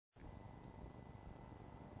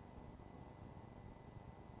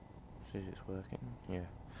Is it working? Yeah.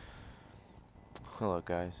 Hello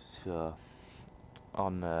guys. So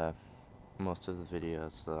on most of the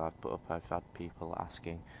videos that I've put up, I've had people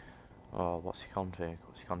asking, "Oh, what's your config?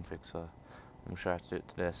 What's your config?" So I'm gonna try to do it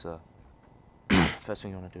today. So first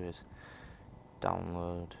thing you want to do is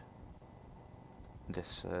download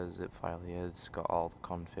this zip file here. It's got all the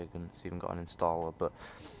config and it's even got an installer, but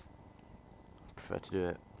I prefer to do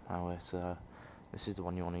it my way. So this is the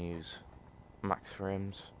one you want to use, max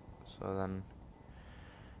frames. So then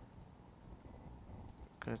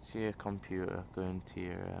go to your computer, go into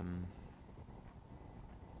your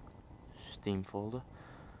Steam folder,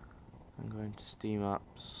 and go into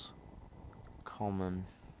SteamApps, Common,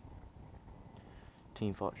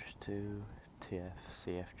 Team Fortress 2,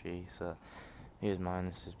 CFG. So here's mine.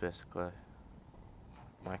 This is basically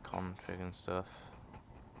my config and stuff.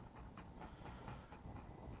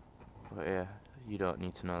 But yeah, you don't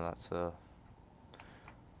need to know that. So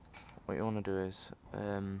what you want to do is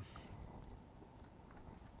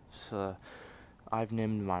so I've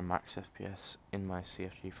named my max FPS in my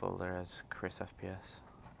CFG folder as Chris FPS,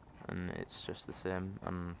 and it's just the same,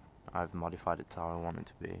 and I've modified it to how I want it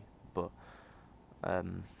to be. But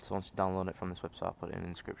so once you download it from this website, I'll put it in the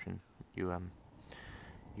description. You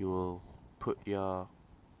will put your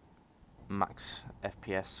max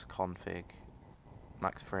FPS config,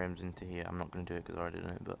 max frames into here. I'm not going to do it because I already done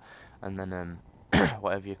it, but and then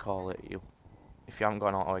whatever you call it, if you haven't got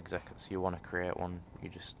an autoexec, so you want to create one, you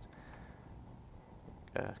just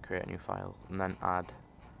create a new file and then add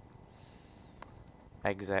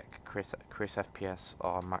exec Chris FPS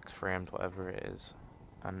or max frames, whatever it is,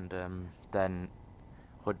 and then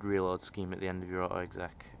HUD reload scheme at the end of your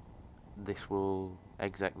autoexec. This will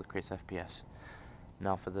exec the Chris FPS.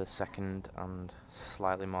 Now for the second and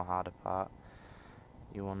slightly more harder part,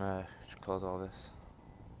 you want to close all this.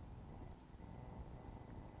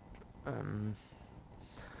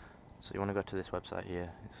 So you want to go to this website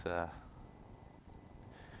here. It's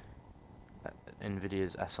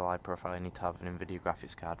NVIDIA's SLI profile. You need to have an NVIDIA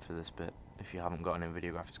graphics card for this bit. If you haven't got an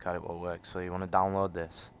NVIDIA graphics card, it won't work. So you want to download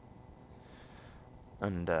this,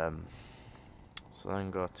 and so then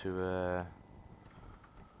go to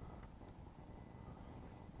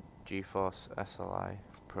GeForce SLI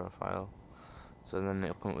profile. So then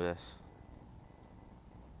it'll come up with this.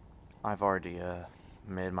 I've already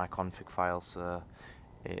made my config file, so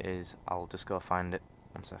it is. I'll just go find it.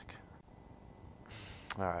 One sec.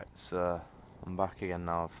 Alright, so I'm back again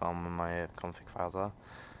now. I've found where my config files are.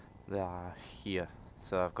 They are here.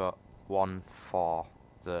 So I've got one for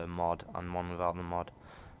the mod and one without the mod.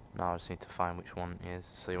 Now I just need to find which one is.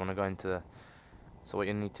 So you want to go into. So what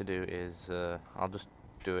you need to do is, I'll just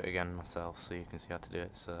do it again myself so you can see how to do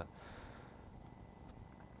it. So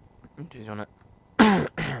you want to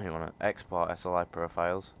you want to export SLI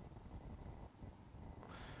profiles,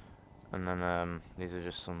 and then these are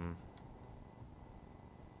just some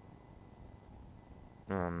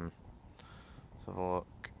let's have a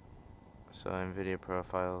look. So NVIDIA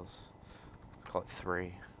profiles, call it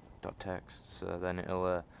 3.txt. So then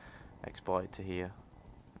it'll export it to here,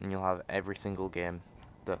 and you'll have every single game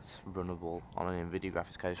that's runnable on an NVIDIA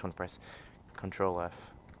graphics card. You just want to press Control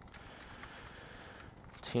F.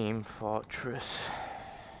 Team Fortress.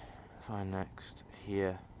 Find next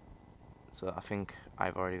here. So I think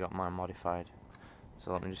I've already got mine modified.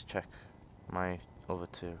 So let me just check my other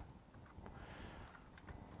two.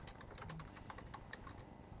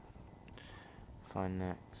 Find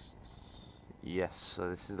next. Yes, so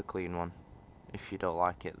this is the clean one. If you don't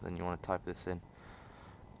like it, then you want to type this in.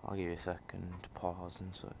 I'll give you a second to pause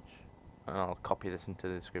and such. And I'll copy this into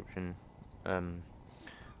the description. And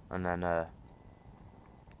then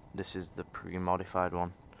this is the pre-modified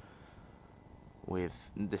one. With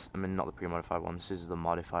this, I mean not the pre-modified one, this is the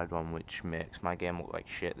modified one, which makes my game look like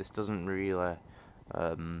shit. This doesn't really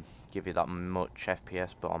give you that much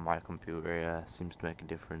FPS, but on my computer it seems to make a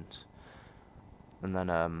difference. And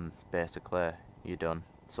then basically you're done.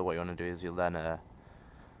 So what you want to do is you'll then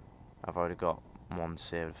I've already got one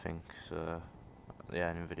saved, I think, so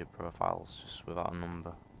yeah, NVIDIA profiles just without a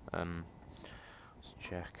number. Let's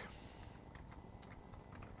check.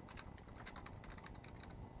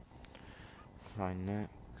 Find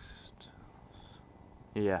next.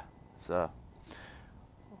 Yeah, so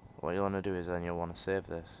what you want to do is then you'll want to save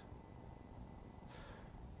this,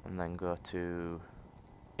 and then go to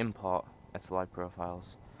import SLI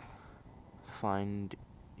profiles. Find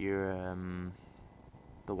your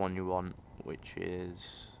the one you want, which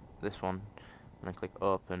is this one, and then click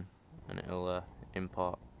open, and it'll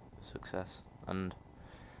import success, and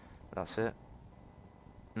that's it.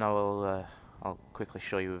 Now I'll quickly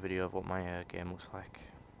show you a video of what my game looks like.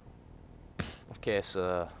 Okay,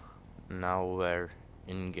 so now we're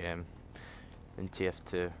in game in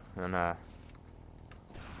TF2, and that's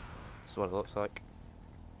what it looks like.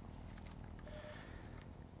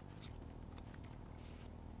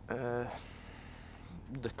 The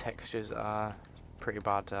textures are pretty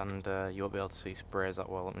bad, and you won't be able to see sprays that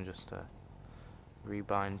well. Let me just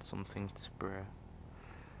rebind something to spray.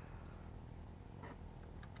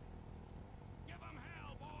 Give 'em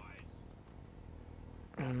hell,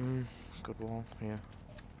 boys. Good wall, yeah.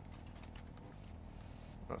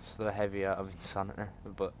 That's the heavy out of Insanity,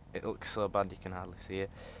 but it looks so bad you can hardly see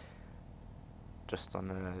it. Just on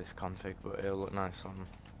this config, but it'll look nice on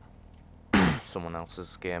someone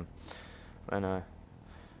else's game. And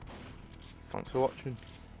thanks for watching.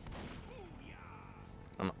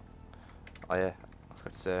 And oh yeah, I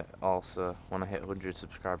could say also, when I hit 100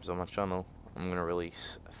 subscribers on my channel, I'm gonna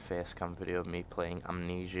release a face cam video of me playing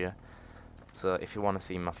Amnesia. So if you want to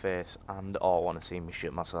see my face and or want to see me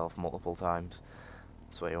shit myself multiple times,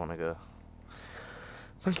 that's where you want to go.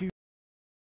 Thank you.